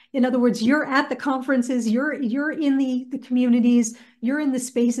are. In other words, you're at the conferences, you're in the communities, you're in the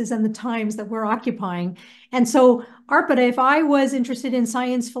spaces and the times that we're occupying. And so, Arpita, if I was interested in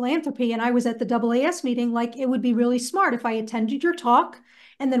science philanthropy and I was at the AAS meeting, it would be really smart if I attended your talk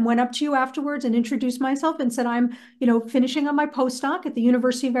and then went up to you afterwards and introduced myself and said, I'm, finishing on my postdoc at the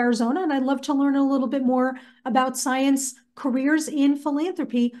University of Arizona, and I'd love to learn a little bit more about science careers in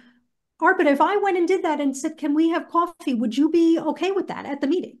philanthropy. Arpita, if I went and did that and said, can we have coffee? Would you be okay with that at the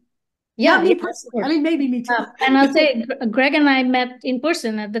meeting? Yeah, not me personally. I mean, maybe me too. And I'll say, Greg and I met in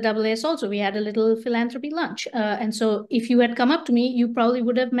person at the AAS also. We had a little philanthropy lunch. And so if you had come up to me, you probably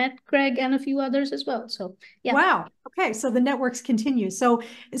would have met Greg and a few others as well. So, yeah. Wow. Okay. So the networks continue. So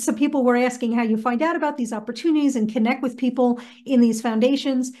people were asking how you find out about these opportunities and connect with people in these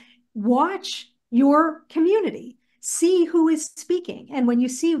foundations. Watch your community. See who is speaking. And when you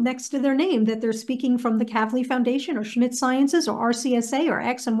see next to their name that they're speaking from the Kavli Foundation or Schmidt Sciences or RCSA or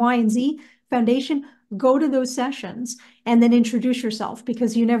X and Y and Z Foundation, go to those sessions and then introduce yourself,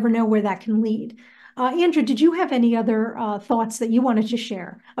 because you never know where that can lead. Andrew, did you have any other thoughts that you wanted to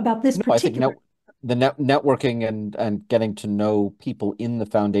share about this particular? I think the networking and getting to know people in the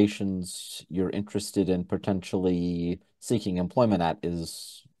foundations you're interested in potentially seeking employment at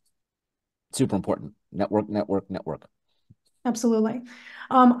is super important. Network. Absolutely.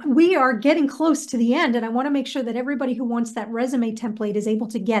 We are getting close to the end, and I want to make sure that everybody who wants that resume template is able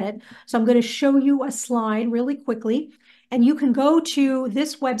to get it. So I'm going to show you a slide really quickly, and you can go to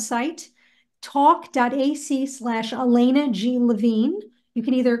this website, talk.ac/Alaina G. Levine. You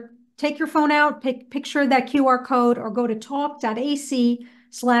can either take your phone out, picture that QR code, or go to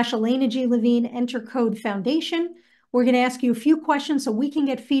talk.ac/Alaina G. Levine, enter code foundation. We're going to ask you a few questions so we can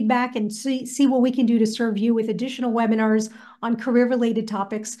get feedback and see what we can do to serve you with additional webinars on career-related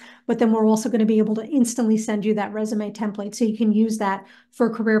topics. But then we're also going to be able to instantly send you that resume template so you can use that for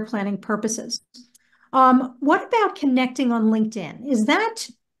career planning purposes. What about connecting on LinkedIn? Is that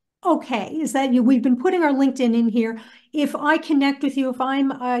okay? Is that we've been putting our LinkedIn in here. If I connect with you, if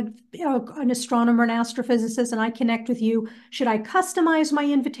I'm an astronomer, an astrophysicist, and I connect with you, should I customize my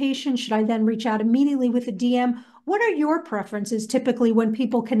invitation? Should I then reach out immediately with a DM? What are your preferences typically when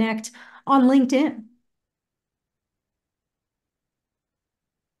people connect on LinkedIn?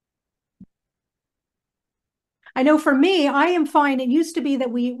 I know for me, I am fine. It used to be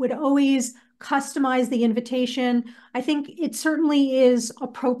that we would always customize the invitation. I think it certainly is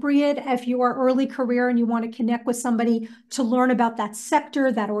appropriate if you are early career and you want to connect with somebody to learn about that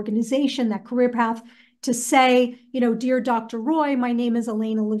sector, that organization, that career path, to say, dear Dr. Roy, my name is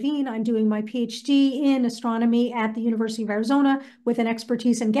Alaina Levine. I'm doing my PhD in astronomy at the University of Arizona with an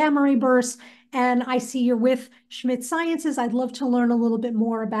expertise in gamma ray bursts. And I see you're with Schmidt Sciences. I'd love to learn a little bit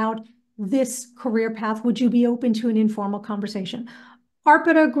more about this career path. Would you be open to an informal conversation?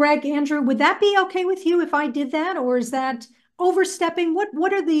 Arpita, Greg, Andrew, would that be okay with you if I did that, or is that overstepping?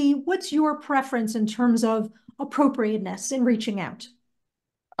 What's your preference in terms of appropriateness in reaching out?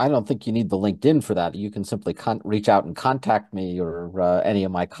 I don't think you need the LinkedIn for that. You can simply reach out and contact me or any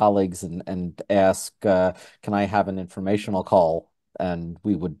of my colleagues and ask, can I have an informational call? And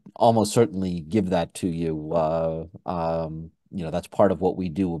we would almost certainly give that to you. That's part of what we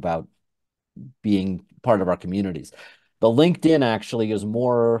do about being part of our communities. The LinkedIn actually is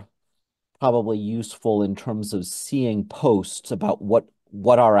more probably useful in terms of seeing posts about what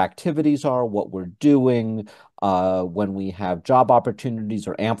our activities are, what we're doing, when we have job opportunities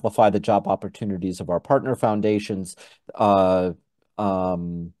or amplify the job opportunities of our partner foundations, far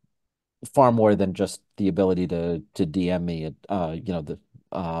more than just the ability to DM me.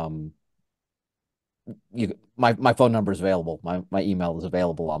 My phone number is available. My email is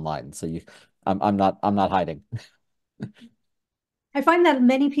available online. So I'm not hiding. I find that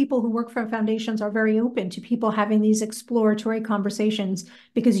many people who work for foundations are very open to people having these exploratory conversations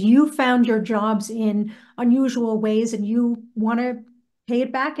because you found your jobs in unusual ways and you want to pay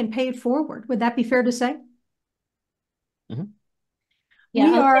it back and pay it forward. Would that be fair to say? Mm-hmm.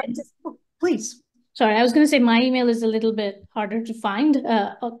 Yeah, please. Sorry, I was going to say my email is a little bit harder to find,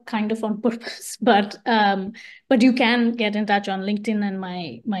 kind of on purpose, but you can get in touch on LinkedIn, and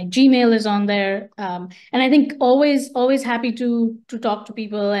my Gmail is on there. And I think always happy to talk to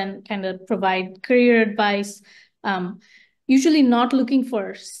people and kind of provide career advice. Usually not looking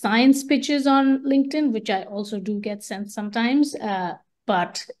for science pitches on LinkedIn, which I also do get sent sometimes.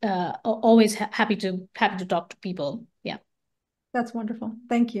 But always happy to talk to people. Yeah. That's wonderful.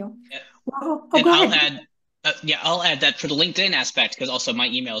 Thank you. Yeah. Well, go ahead. I'll add that for the LinkedIn aspect, because also my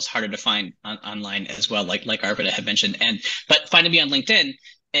email is harder to find online as well, like Arpita had mentioned. But finding me on LinkedIn,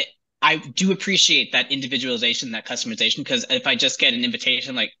 I do appreciate that individualization, that customization, because if I just get an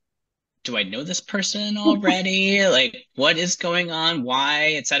invitation like, do I know this person already? Like, what is going on?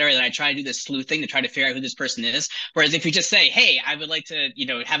 Why, et cetera? And I try to do this sleuthing to try to figure out who this person is. Whereas if you just say, hey, I would like to,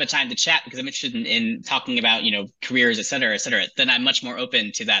 have a time to chat because I'm interested in talking about, careers, et cetera, then I'm much more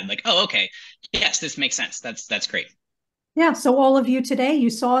open to that. Like, oh, okay. Yes, this makes sense. That's great. Yeah. So all of you today,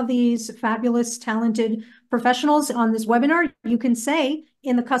 you saw these fabulous, talented professionals on this webinar. You can say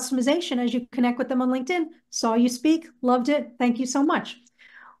in the customization as you connect with them on LinkedIn, saw you speak, loved it. Thank you so much.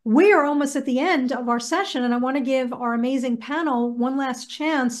 We are almost at the end of our session, and I want to give our amazing panel one last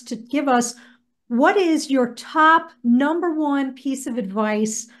chance to give us what is your top #1 piece of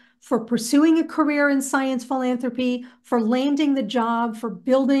advice for pursuing a career in science philanthropy, for landing the job, for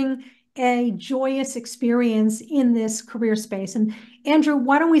building a joyous experience in this career space. And Andrew,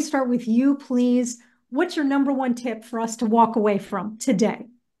 why don't we start with you, please? What's your #1 tip for us to walk away from today?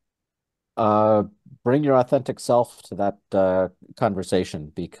 Bring your authentic self to that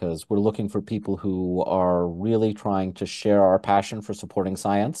conversation, because we're looking for people who are really trying to share our passion for supporting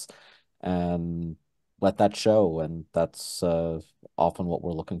science and let that show. And that's often what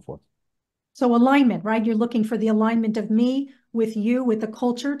we're looking for. So alignment, right? You're looking for the alignment of me with you, with the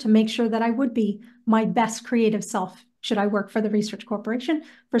culture, to make sure that I would be my best creative self should I work for the Research Corporation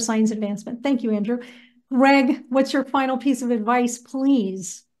for Science Advancement. Thank you, Andrew. Greg, what's your final piece of advice,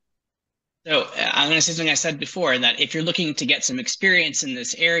 please? So I'm going to say something I said before, that if you're looking to get some experience in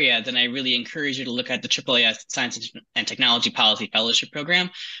this area, then I really encourage you to look at the AAAS Science and Technology Policy Fellowship Program.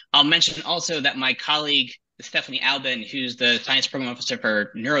 I'll mention also that my colleague, Stephanie Albin, who's the science program officer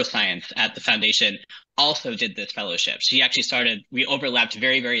for neuroscience at the foundation, also did this fellowship. She actually started, we overlapped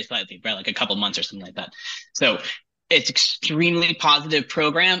very, very slightly, by like a couple months or something like that. So it's extremely positive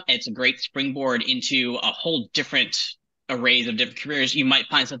program. It's a great springboard into a whole different arrays of different careers. You might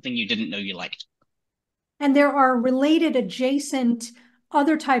find something you didn't know you liked. And there are related adjacent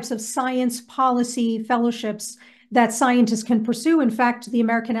other types of science policy fellowships that scientists can pursue. In fact, the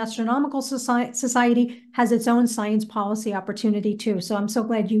American Astronomical Society has its own science policy opportunity too. So I'm so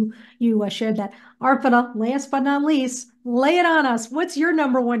glad you shared that. Arpita, last but not least, lay it on us. What's your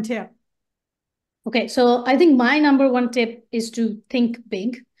number one tip? Okay, so I think my number one tip is to think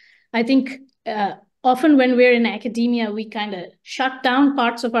big. I think often when we're in academia, we kind of shut down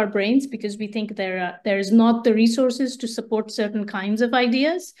parts of our brains because we think there is not the resources to support certain kinds of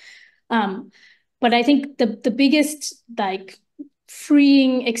ideas. But I think the biggest like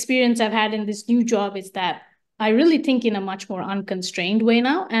freeing experience I've had in this new job is that I really think in a much more unconstrained way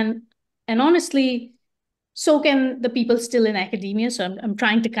now. And honestly, so can the people still in academia. So I'm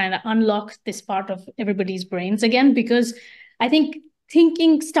trying to kind of unlock this part of everybody's brains again, because I think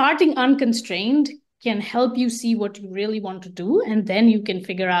starting unconstrained can help you see what you really want to do. And then you can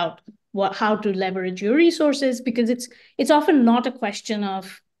figure out how to leverage your resources, because it's often not a question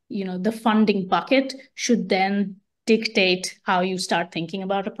of, the funding bucket should then dictate how you start thinking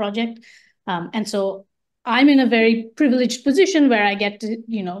about a project. And so I'm in a very privileged position where I get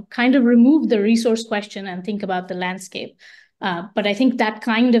to, kind of remove the resource question and think about the landscape. But I think that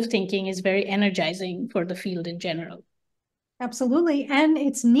kind of thinking is very energizing for the field in general. Absolutely. And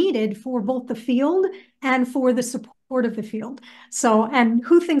it's needed for both the field and for the support of the field. So, and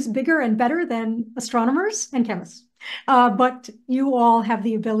who thinks bigger and better than astronomers and chemists? But you all have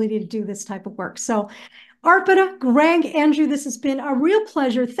the ability to do this type of work. So Arpita, Greg, Andrew, this has been a real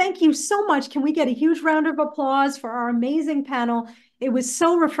pleasure. Thank you so much. Can we get a huge round of applause for our amazing panel? It was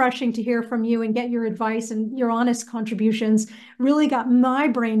so refreshing to hear from you and get your advice, and your honest contributions really got my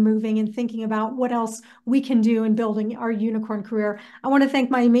brain moving and thinking about what else we can do in building our unicorn career. I want to thank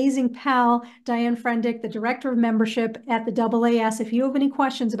my amazing pal, Diane Frendick, the Director of Membership at the AAS. If you have any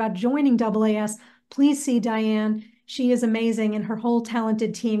questions about joining AAS, please see Diane. She is amazing, and her whole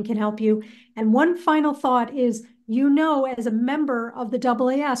talented team can help you. And one final thought is, as a member of the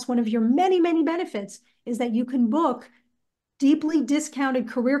AAS, one of your many, many benefits is that you can book deeply discounted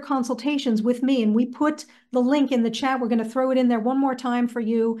career consultations with me. And we put the link in the chat. We're going to throw it in there one more time for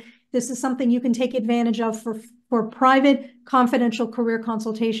you. This is something you can take advantage of for private, confidential career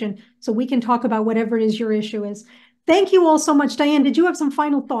consultation, so we can talk about whatever it is your issue is. Thank you all so much. Diane, did you have some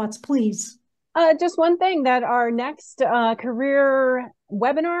final thoughts, please? Just one thing, that our next career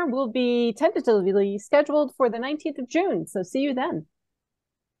webinar will be tentatively scheduled for the 19th of June. So see you then.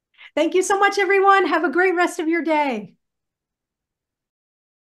 Thank you so much, everyone. Have a great rest of your day.